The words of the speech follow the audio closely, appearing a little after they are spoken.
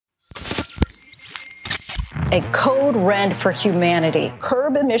a code red for humanity.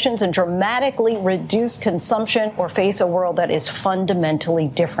 Curb emissions and dramatically reduce consumption or face a world that is fundamentally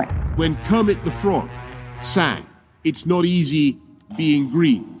different. When Kermit the Frog sang, "It's not easy being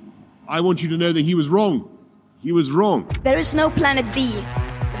green," I want you to know that he was wrong. He was wrong. There is no planet B.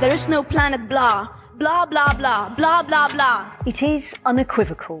 There is no planet blah. Blah, blah, blah, blah, blah, blah. It is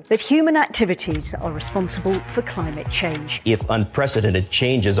unequivocal that human activities are responsible for climate change. If unprecedented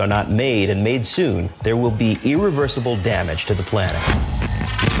changes are not made and made soon, there will be irreversible damage to the planet.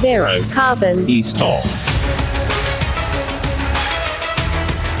 Zero carbon. East Talk.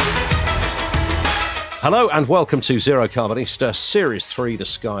 Hello and welcome to Zero Carbonista, Series 3, The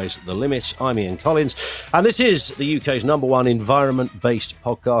Sky's the Limit. I'm Ian Collins, and this is the UK's number one environment-based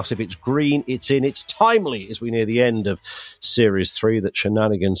podcast. If it's green, it's in. It's timely as we near the end of Series 3 that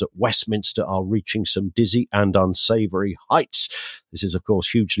shenanigans at Westminster are reaching some dizzy and unsavoury heights. This is, of course,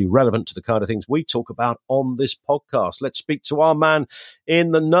 hugely relevant to the kind of things we talk about on this podcast. Let's speak to our man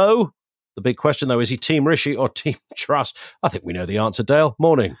in the know. The big question, though, is he Team Rishi or Team Truss? I think we know the answer, Dale.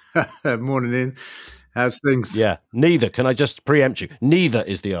 Morning. Morning, Ian. How's things? Yeah, neither. Can I just preempt you? Neither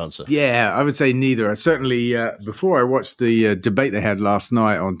is the answer. Yeah, I would say neither. I certainly, before I watched the debate they had last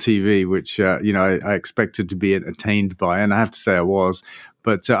night on TV, which, I expected to be entertained by, and I have to say I was.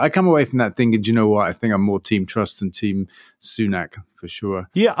 But I come away from that thinking, do you know what? I think I'm more Team Truss than Team Sunak, for sure.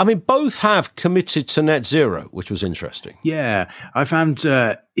 Yeah, I mean, both have committed to net zero, which was interesting. Yeah, I found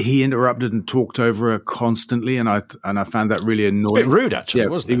he interrupted and talked over her constantly, and I found that really annoying. It's a bit rude, actually, yeah,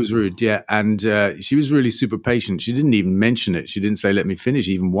 wasn't it? It was rude, yeah. And she was really super patient. She didn't even mention it. She didn't say, let me finish,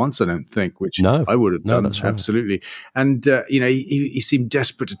 even once, I don't think, which I would have done. That's right. Absolutely. And, he seemed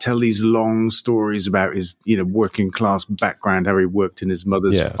desperate to tell these long stories about his, working class background, how he worked in his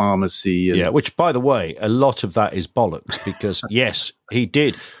mother's pharmacy. And, which, by the way, a lot of that is bollocks because, yes, he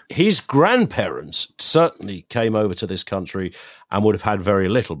did. His grandparents certainly came over to this country and would have had very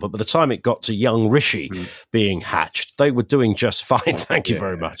little. But by the time it got to young Rishi being hatched, they were doing just fine. Thank you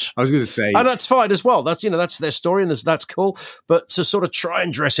very much. I was going to say. And that's fine as well. That's their story and that's cool. But to sort of try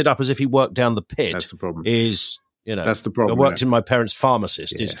and dress it up as if he worked down the pit that's the problem. is... that's the problem. I worked in my parents'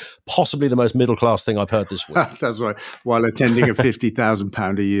 pharmacist is possibly the most middle-class thing I've heard this week. That's right. While attending a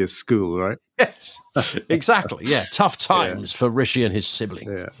 £50,000 a year school, right? Yes, exactly. Yeah, tough times for Rishi and his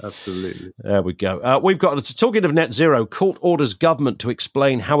sibling. Yeah, absolutely. There we go. We've got, talking of net zero, court orders government to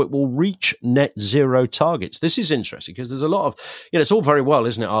explain how it will reach net zero targets. This is interesting because there's a lot of, it's all very well,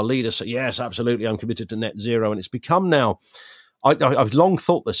 isn't it? Our leaders say, yes, absolutely, I'm committed to net zero. And it's become now... I've long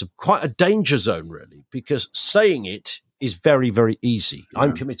thought this quite a danger zone, really, because saying it is very, very easy. Yeah.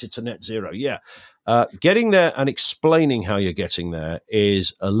 I'm committed to net zero. Yeah. Getting there and explaining how you're getting there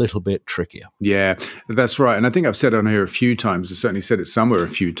is a little bit trickier. Yeah, that's right. And I think I've said on here a few times, I certainly said it somewhere a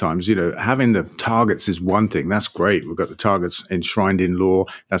few times, having the targets is one thing. That's great. We've got the targets enshrined in law.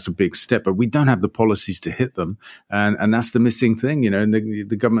 That's a big step, but we don't have the policies to hit them. And that's the missing thing, and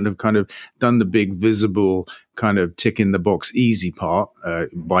the government have kind of done the big visible kind of tick in the box easy part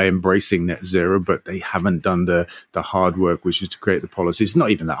by embracing net zero, but they haven't done the hard work, which is to create the policies. It's not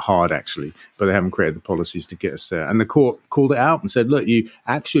even that hard, actually, but they haven't created the policies to get us there. And the court called it out and said, look, you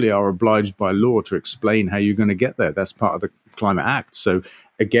actually are obliged by law to explain how you're going to get there. That's part of the Climate Act. So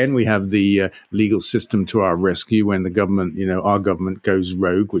again, we have the legal system to our rescue when the government, our government goes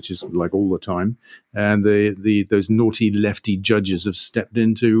rogue, which is like all the time. And those naughty lefty judges have stepped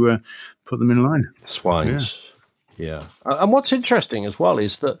in to put them in line. Swines. Yeah. And what's interesting as well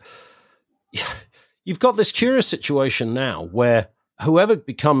is that you've got this curious situation now where whoever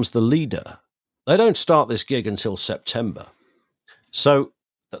becomes the leader, they don't start this gig until September. So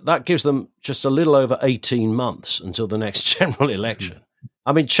that gives them just a little over 18 months until the next general election.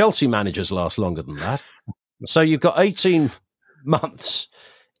 I mean, Chelsea managers last longer than that. So you've got 18 months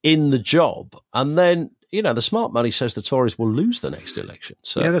in the job, and then, the smart money says the Tories will lose the next election.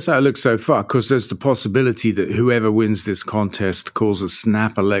 So. Yeah, that's how it looks so far, because there's the possibility that whoever wins this contest calls a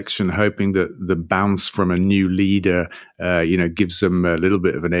snap election, hoping that the bounce from a new leader, gives them a little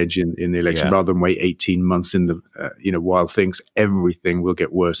bit of an edge in the election, rather than wait 18 months in the, while everything will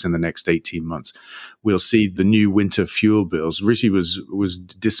get worse in the next 18 months. We'll see the new winter fuel bills. Rishi was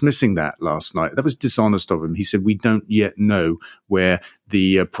dismissing that last night. That was dishonest of him. He said, we don't yet know where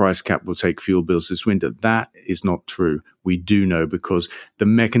the price cap will take fuel bills this winter. That is not true. We do know, because the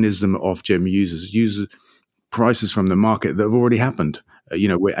mechanism Ofgem uses prices from the market that have already happened.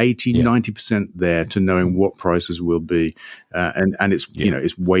 We're 90% there to knowing what prices will be. And it's,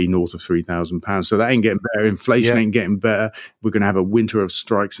 it's way north of £3,000. So that ain't getting better. Inflation ain't getting better. We're going to have a winter of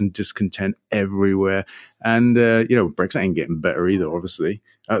strikes and discontent everywhere. And, Brexit ain't getting better either, obviously.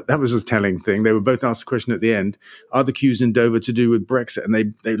 That was a telling thing. They were both asked the question at the end, are the queues in Dover to do with Brexit?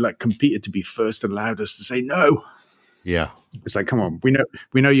 And they like competed to be first and loudest to say no. Yeah. It's like, come on, we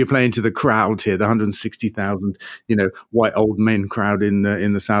know you're playing to the crowd here, the 160,000, white old men crowd in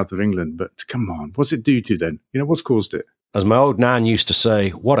the south of England. But come on, what's it due to then? What's caused it? As my old nan used to say,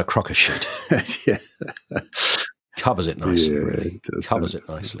 what a crock of shit. Yeah. Covers it nicely, really. It Covers it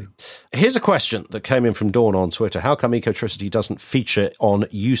nicely. Here's a question that came in from Dawn on Twitter. How come Ecotricity doesn't feature on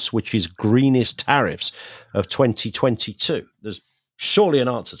Uswitch's greenest tariffs of 2022? There's surely an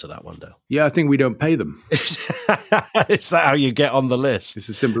answer to that one, Dale. Yeah, I think we don't pay them. Is that how you get on the list? It's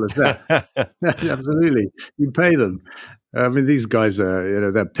as simple as that. Absolutely. You pay them. I mean, these guys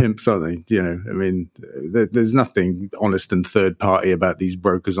are, they're pimps, aren't they? There's nothing honest and third party about these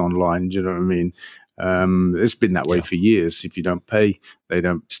brokers online. Do you know what I mean? It's been that way for years. If you don't pay, they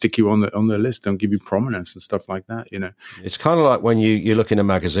don't stick you on their list, don't give you prominence and stuff like that. It's kind of like when you look in a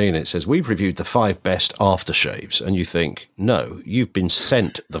magazine, it says we've reviewed the 5 best aftershaves, and you think, no, you've been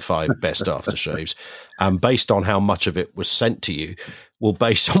sent the 5 best aftershaves, and based on how much of it was sent to you, will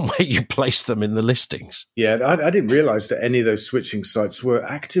base on where you place them in the listings. Yeah, I didn't realize that any of those switching sites were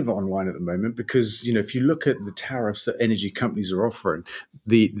active online at the moment because, if you look at the tariffs that energy companies are offering,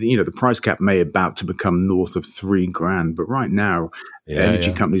 the price cap may about to become north of $3,000, but right now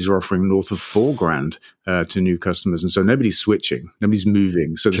energy companies are offering north of $4,000 to new customers, and so nobody's switching, nobody's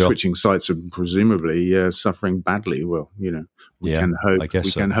moving. So the switching sites are presumably suffering badly. Well, we can hope.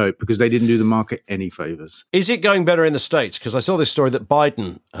 Can hope because they didn't do the market any favors. Is it going better in the States? Because I saw this story that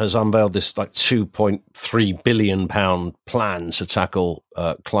Biden has unveiled this like £2.3 billion plan to tackle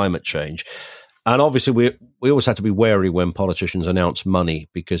climate change. And obviously we always have to be wary when politicians announce money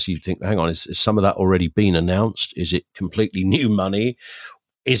because you think, hang on, is some of that already been announced? Is it completely new money?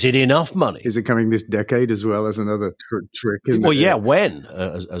 Is it enough money? Is it coming this decade as well as another trick? Well, yeah, when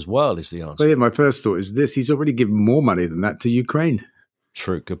as well is the answer. Well, yeah, my first thought is this. He's already given more money than that to Ukraine.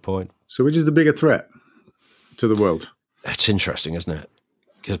 True, good point. So which is the bigger threat to the world? It's interesting, isn't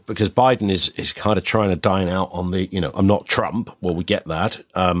it? Because Biden is kind of trying to dine out on the, I'm not Trump. Well, we get that.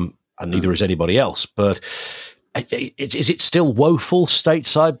 And neither is anybody else. But is it still woeful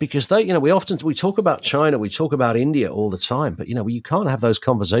stateside? Because we talk about China, we talk about India all the time, but you can't have those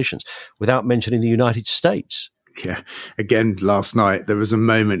conversations without mentioning the United States. Yeah. Again, last night, there was a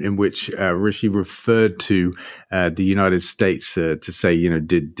moment in which Rishi referred to the United States to say,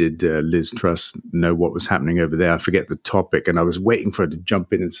 did Liz Truss know what was happening over there? I forget the topic. And I was waiting for her to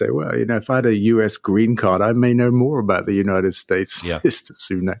jump in and say, well, if I had a US green card, I may know more about the United States, Mr.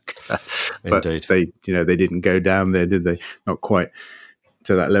 Sunak. But indeed. They didn't go down there, did they? Not quite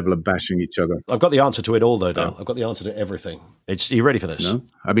to that level of bashing each other. I've got the answer to it all, though, Dale. I've got the answer to everything. Are you ready for this? No?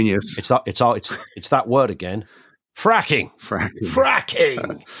 I mean, yes. It's that word again. Fracking.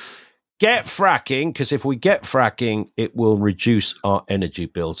 Get fracking, because if we get fracking, it will reduce our energy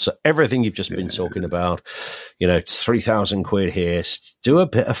bill. So everything you've just been talking about, it's £3,000 here. Do a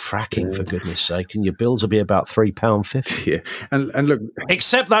bit of fracking, for goodness sake, and your bills will be about £3.50. Yeah, and look,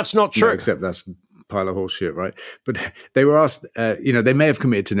 except that's not true. No, except that's pile of horseshit, right? But they were asked, they may have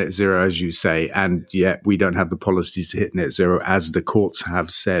committed to net zero, as you say, and yet we don't have the policies to hit net zero, as the courts have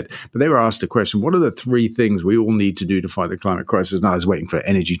said. But they were asked a question, what are the 3 things we all need to do to fight the climate crisis? And I was waiting for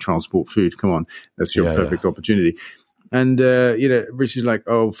energy, transport, food. Come on, that's your perfect opportunity. And, Richard's like,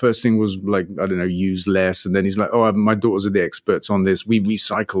 first thing was like, I don't know, use less. And then he's like, my daughters are the experts on this. We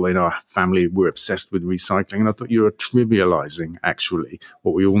recycle in our family. We're obsessed with recycling. And I thought you were trivializing, actually,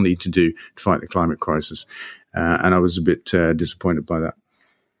 what we all need to do to fight the climate crisis. And I was a bit disappointed by that.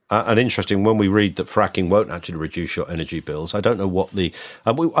 And interesting, when we read that fracking won't actually reduce your energy bills, I don't know what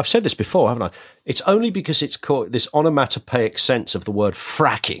I've said this before, haven't I? It's only because it's called this onomatopoeic sense of the word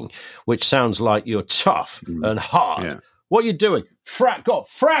fracking, which sounds like you're tough and hard. Yeah. What are you doing?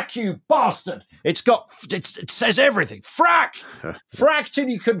 Frack, you bastard. It says everything. Frack till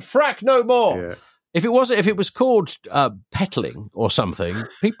you can frack no more. Yeah. If it was called peddling or something,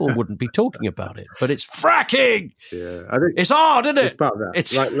 people wouldn't be talking about it. But it's fracking. Yeah, I think it's hard, isn't it? It's part of that.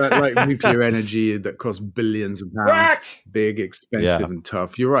 It's like nuclear energy that costs billions of pounds, big, expensive, and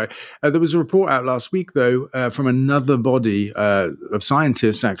tough. You're right. There was a report out last week, though, from another body of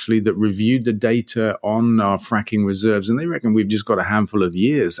scientists actually that reviewed the data on our fracking reserves, and they reckon we've just got a handful of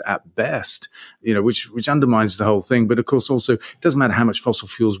years at best. Which undermines the whole thing. But of course, also it doesn't matter how much fossil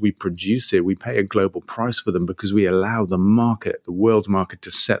fuels we produce here. We pay a global global price for them because we allow the market, the world market, to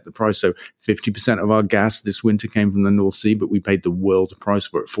set the price. So 50% of our gas this winter came from the North Sea, but we paid the world price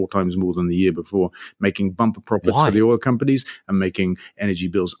for it, 4 times more than the year before, making bumper profits for the oil companies and making energy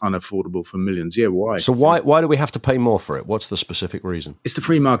bills unaffordable for millions. Yeah, why? So why do we have to pay more for it? What's the specific reason? It's the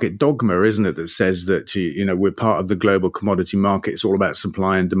free market dogma, isn't it, that says that, we're part of the global commodity market. It's all about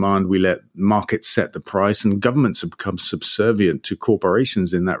supply and demand. We let markets set the price, and governments have become subservient to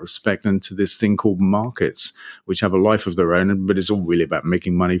corporations in that respect and to this thing called markets, which have a life of their own, but it's all really about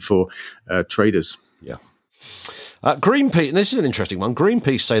making money for traders. Yeah. Greenpeace, and this is an interesting one.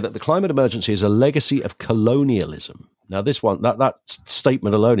 Greenpeace say that the climate emergency is a legacy of colonialism. Now, this one, that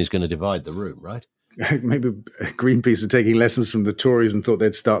statement alone is going to divide the room, right? Maybe Greenpeace are taking lessons from the Tories and thought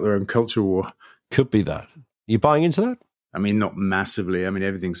they'd start their own culture war. Could be that. Are you buying into that? I mean, not massively. I mean,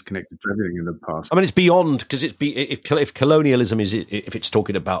 everything's connected to everything in the past. I mean, it's beyond, because if colonialism is, if it's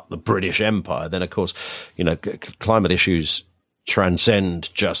talking about the British Empire, then of course, climate issues transcend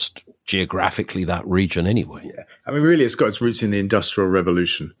just geographically that region anyway. Yeah. I mean, really, it's got its roots in the Industrial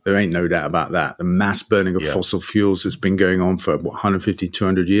Revolution. There ain't no doubt about that. The mass burning of fossil fuels has been going on for 150,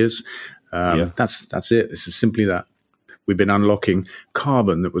 200 years. That's it. This is simply that. We've been unlocking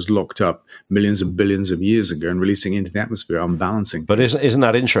carbon that was locked up millions and billions of years ago and releasing into the atmosphere, unbalancing. But isn't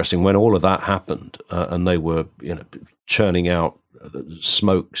that interesting? When all of that happened and they were churning out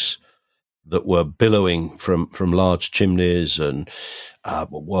smokes that were billowing from large chimneys and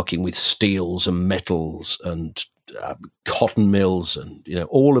working with steels and metals and cotton mills and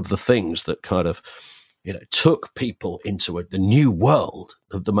all of the things that kind of took people into a new world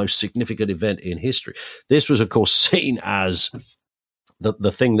of the most significant event in history. This was, of course, seen as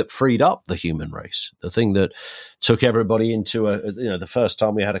the thing that freed up the human race, the thing that took everybody into the first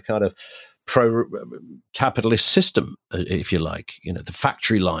time we had a kind of pro-capitalist system, if you like, the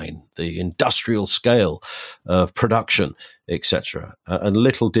factory line, the industrial scale of production, etc. And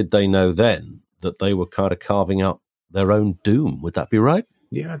little did they know then that they were kind of carving up their own doom. Would that be right?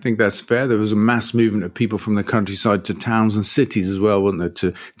 Yeah, I think that's fair. There was a mass movement of people from the countryside to towns and cities as well, wasn't there,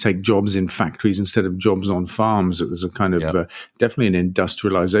 to take jobs in factories instead of jobs on farms. It was a kind of definitely an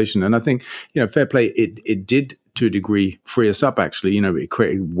industrialization. And I think, fair play, it did to a degree free us up, actually. It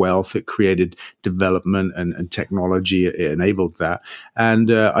created wealth, it created development and technology, it enabled that.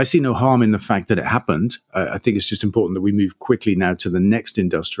 And I see no harm in the fact that it happened. I think it's just important that we move quickly now to the next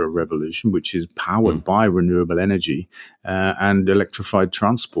industrial revolution, which is powered by renewable energy and electrified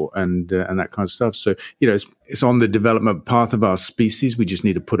transport and that kind of stuff. So, it's on the development path of our species. We just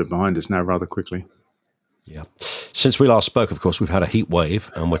need to put it behind us now rather quickly. Yeah. Since we last spoke, of course, we've had a heat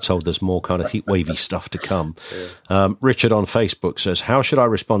wave, and we're told there's more kind of heat wavy stuff to come. Richard on Facebook says, how should I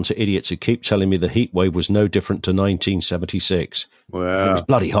respond to idiots who keep telling me the heat wave was no different to 1976? Well, it was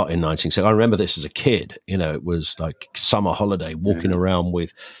bloody hot in 1976. I remember this as a kid. It was like summer holiday, walking around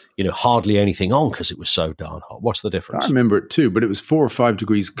with, hardly anything on because it was so darn hot. What's the difference? I remember it too, but it was 4 or 5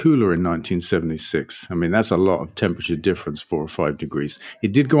 degrees cooler in 1976. I mean, that's a lot of temperature difference, 4 or 5 degrees.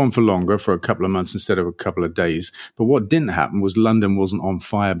 It did go on for longer, for a couple of months instead of a couple of days. But what didn't happen was London wasn't on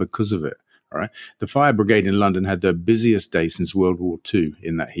fire because of it. All right. The fire brigade in London had their busiest day since World War II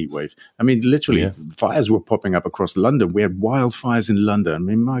in that heat wave. I mean, literally, fires were popping up across London. We had wildfires in London. I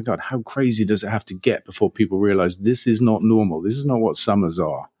mean, my God, how crazy does it have to get before people realize this is not normal? This is not what summers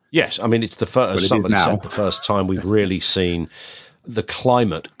are. Yes. I mean, it's the first, somebody said, the first time we've really seen the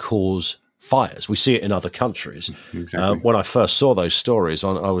climate cause fires. We see it in other countries. Exactly. When I first saw those stories,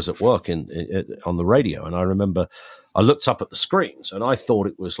 I was at work on the radio, and I remember I looked up at the screens and I thought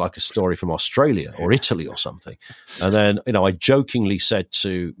it was like a story from Australia or Italy or something. And then, I jokingly said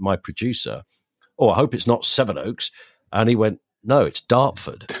to my producer, I hope it's not Sevenoaks. And he went, no, it's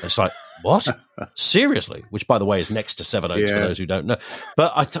Dartford. It's like, what? Seriously? Which, by the way, is next to Sevenoaks for those who don't know.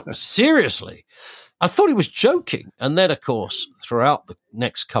 But I thought, seriously? I thought he was joking. And then, of course, throughout the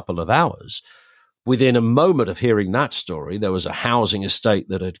next couple of hours, within a moment of hearing that story, there was a housing estate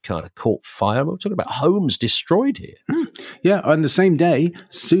that had kind of caught fire. We're talking about homes destroyed here. Yeah, on the same day,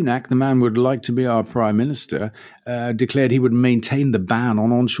 Sunak, the man who would like to be our prime minister, declared he would maintain the ban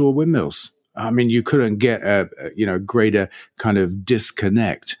on onshore windmills. I mean, you couldn't get a greater kind of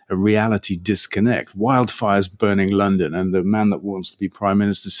disconnect, a reality disconnect. Wildfires burning London, and the man that wants to be prime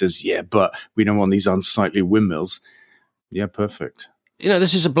minister says, yeah, but we don't want these unsightly windmills. Yeah, perfect.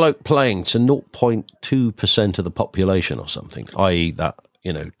 This is a bloke playing to 0.2% of the population or something, i.e. that,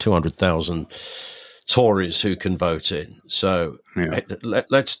 200,000 Tories who can vote in. So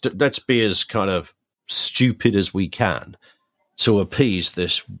let's be as kind of stupid as we can to appease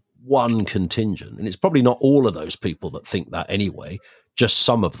this one contingent. And it's probably not all of those people that think that anyway. just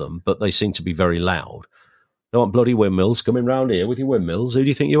some of them, but they seem to be very loud. Don't want bloody windmills coming round here with your windmills. Who do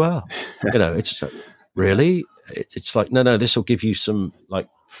you think you are? It's really, it's like, no, this will give you some like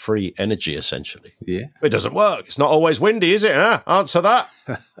free energy, essentially. Yeah. It doesn't work. It's not always windy, is it? Huh? Answer that.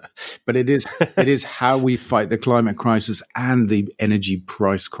 But it is how we fight the climate crisis and the energy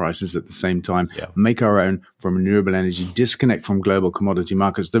price crisis at the same time. Yeah. Make our own from renewable energy, disconnect from global commodity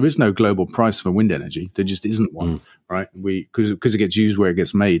markets. There is no global price for wind energy. There just isn't one, right? Because it gets used where it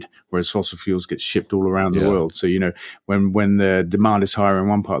gets made, whereas fossil fuels get shipped all around the world. So, when the demand is higher in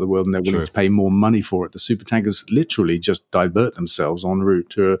one part of the world and they're willing to pay more money for it, the supertankers literally just divert themselves en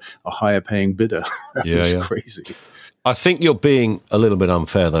route to a higher paying bidder. It's crazy. I think you're being a little bit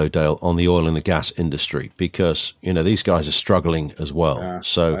unfair, though, Dale, on the oil and the gas industry because, these guys are struggling as well.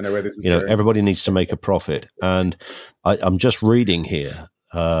 So, I know where this is going. Everybody needs to make a profit. And I'm just reading here.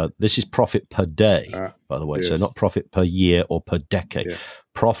 This is profit per day, by the way. Yes. So not profit per year or per decade. Yeah.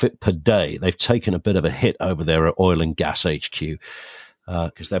 Profit per day. They've taken a bit of a hit over there at Oil and Gas HQ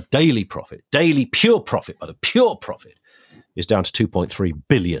because their daily profit, pure profit is down to 2.3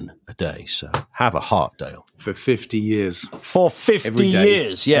 billion a day. So have a heart, Dale. For 50 years. For 50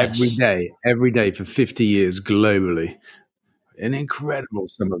 years, yes. Every day for 50 years globally. An incredible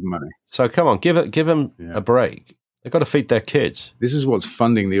sum of money. So come on, give them a break. They've got to feed their kids. This is what's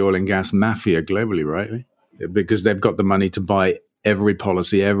funding the oil and gas mafia globally, right? Because they've got the money to buy every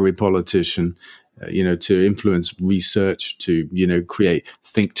policy, every politician, to influence research, to, create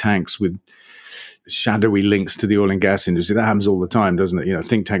think tanks with shadowy links to the oil and gas industry. That happens all the time, doesn't it?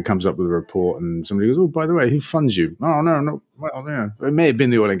 Think tank comes up with a report and somebody goes, oh, by the way, who funds you? Oh, no. Well, yeah. It may have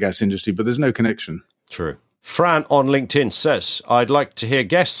been the oil and gas industry, but there's no connection. True. Fran on LinkedIn says, I'd like to hear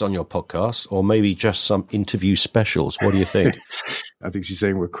guests on your podcast or maybe just some interview specials. What do you think? I think she's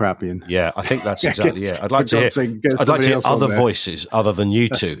saying we're crappy. Yeah, I think that's exactly it. I'd like to hear other voices other than you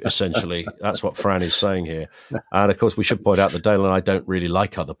two, essentially. That's what Fran is saying here. And, of course, we should point out that Dale and I don't really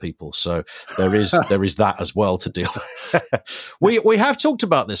like other people. So there is that as well to deal with. We have talked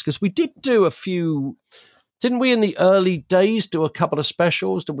about this because we did do a few... Didn't we in the early days do a couple of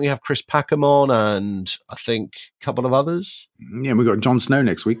specials? Didn't we have Chris Packham on and I think a couple of others? Yeah, we've got Jon Snow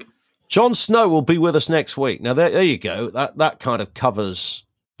next week. Jon Snow will be with us next week. Now, there you go. That kind of covers,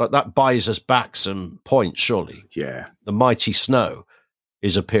 but that buys us back some points, surely. Yeah. The mighty Snow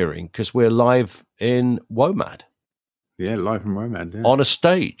is appearing because we're live in WOMAD. Yeah, live in WOMAD. Yeah. On a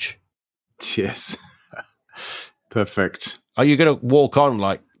stage. Yes. Perfect. Are you going to walk on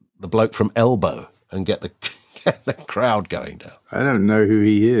like the bloke from Elbow and get the crowd going down? I don't know who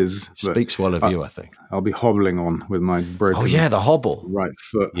he is. Speaks well of you, I think. I'll be hobbling on with my broken the hobble. Right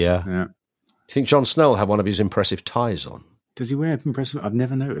foot. Yeah. Do you think Jon Snow will have one of his impressive ties on? Does he wear impressive? I've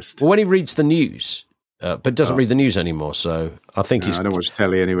never noticed. Well, when he reads the news, but doesn't read the news anymore, so I think I don't watch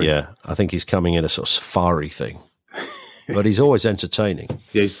telly anyway. Yeah, I think he's coming in a sort of safari thing. But he's always entertaining.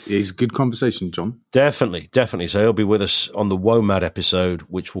 Yeah, he's good conversation, John. Definitely. So he'll be with us on the WOMAD episode,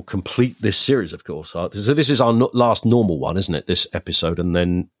 which will complete this series, of course. So this is our last normal one, isn't it, this episode? And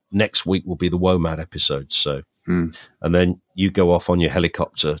then next week will be the WOMAD episode. So, And then you go off on your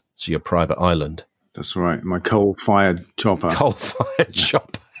helicopter to your private island. That's right. My coal-fired chopper.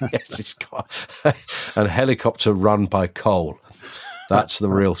 Yes, he's got a helicopter run by coal. That's the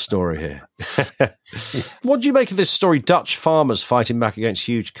real story here. What do you make of this story? Dutch farmers fighting back against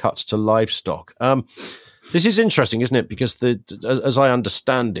huge cuts to livestock. This is interesting, isn't it? Because as I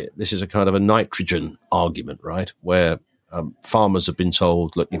understand it, this is a kind of a nitrogen argument, right? Where farmers have been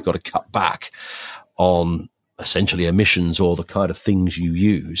told, look, you've got to cut back on essentially emissions or the kind of things you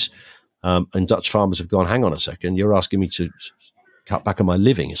use. And Dutch farmers have gone, hang on a second, you're asking me to cut back on my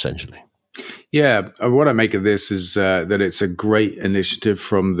living, essentially. Yeah, what I make of this is that it's a great initiative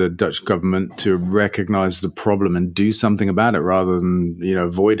from the Dutch government to recognize the problem and do something about it rather than,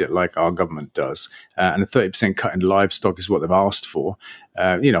 avoid it like our government does. And a 30% cut in livestock is what they've asked for.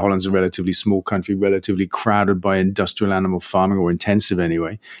 Holland's a relatively small country, relatively crowded by industrial animal farming, or intensive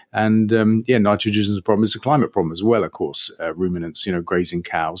anyway. And nitrogen is a problem. It's a climate problem as well, of course, ruminants, grazing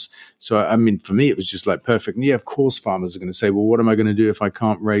cows. So, I mean, for me, it was just like perfect. And yeah, of course, farmers are going to say, well, what am I going to do if I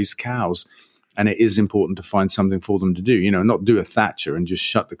can't raise cows? And it is important to find something for them to do, not do a Thatcher and just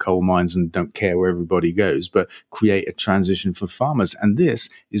shut the coal mines and don't care where everybody goes, but create a transition for farmers. And this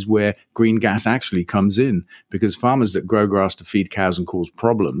is where green gas actually comes in, because farmers that grow grass to feed cows and cause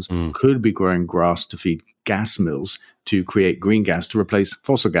problems could be growing grass to feed gas mills to create green gas to replace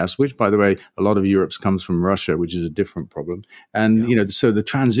fossil gas, which, by the way, a lot of Europe's comes from Russia, which is a different problem. And, so the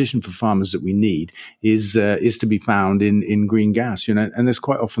transition for farmers that we need is to be found in green gas, and that's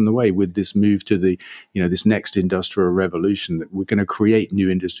quite often the way with this move to the, this next industrial revolution, that we're going to create new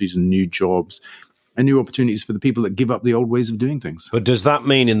industries and new jobs and new opportunities for the people that give up the old ways of doing things. But does that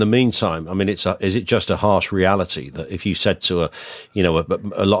mean, in the meantime, I mean, is it just a harsh reality that if you said to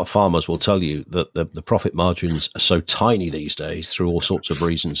a lot of farmers will tell you that the profit margins are so tiny these days through all sorts of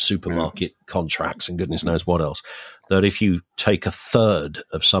reasons, supermarket contracts and goodness knows what else, that if you take a third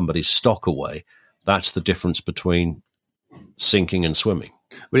of somebody's stock away, that's the difference between sinking and swimming?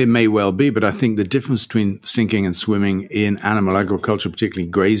 Well, it may well be, but I think the difference between sinking and swimming in animal agriculture, particularly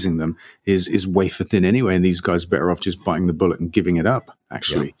grazing them, is wafer thin anyway. And these guys are better off just biting the bullet and giving it up,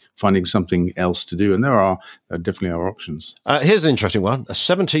 actually, finding something else to do. And there definitely are options. Here's an interesting one. A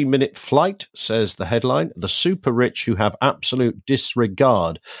 17-minute flight, says the headline, the super rich who have absolute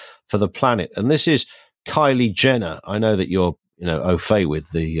disregard for the planet. And this is Kylie Jenner. I know that you're au fait with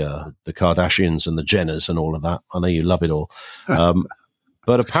the Kardashians and the Jenners and all of that. I know you love it all.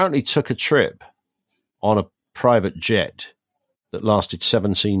 But apparently took a trip on a private jet that lasted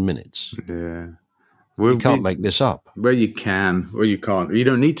 17 minutes. Yeah. You can't make this up. Well, you can, or you can't. You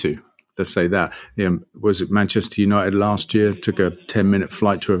don't need to. Let's say that. Was it Manchester United last year? Took a 10-minute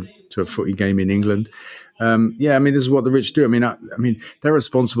flight to a footy game in England. This is what the rich do. I mean, they're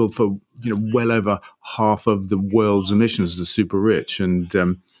responsible for well over half of the world's emissions, the super rich, and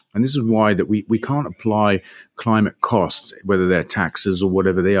this is why that we can't apply climate costs, whether they're taxes or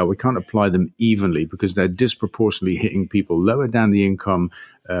whatever they are. We can't apply them evenly because they're disproportionately hitting people lower down the income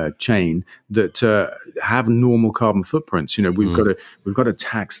chain that have normal carbon footprints. We've got to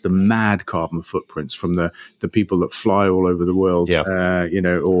tax the mad carbon footprints from the people that fly all over the world,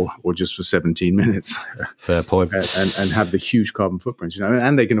 or just for 17 minutes. Fair point. and have the huge carbon footprints,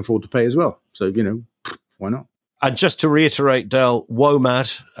 and they can afford to pay as well. So, why not? And just to reiterate, Dale,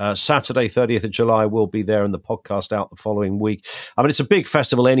 WOMAD, Saturday, 30th of July, will be there and the podcast out the following week. I mean, it's a big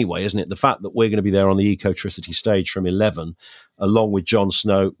festival anyway, isn't it? The fact that we're going to be there on the Ecotricity stage from 11, along with Jon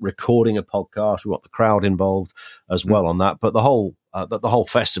Snow, recording a podcast. We've got the crowd involved as well on that. But the whole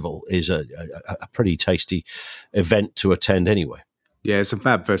festival is a pretty tasty event to attend anyway. Yeah, it's a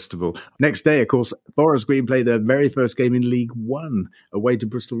fab festival. Next day, of course, Forest Green play their very first game in League One, away to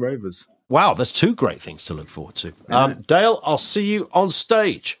Bristol Rovers. Wow, there's two great things to look forward to. Dale, I'll see you on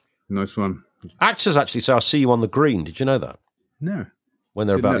stage. Nice one. Actors actually say, I'll see you on the green. Did you know that? No. When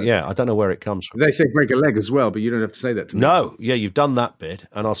they're about, I don't know where it comes from. They say break a leg as well, but you don't have to say that to me. No, you've done that bit,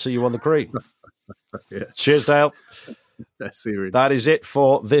 and I'll see you on the green. Cheers, Dale. That is it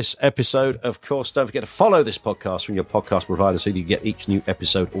for this episode. Of course, don't forget to follow this podcast from your podcast provider so you get each new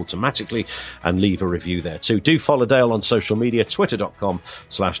episode automatically and leave a review there too. Do follow Dale on social media,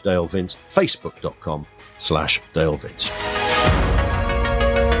 twitter.com/Dale Vince, facebook.com/Dale Vince.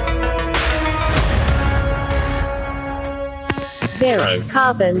 Zero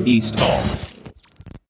Carbon East Talk.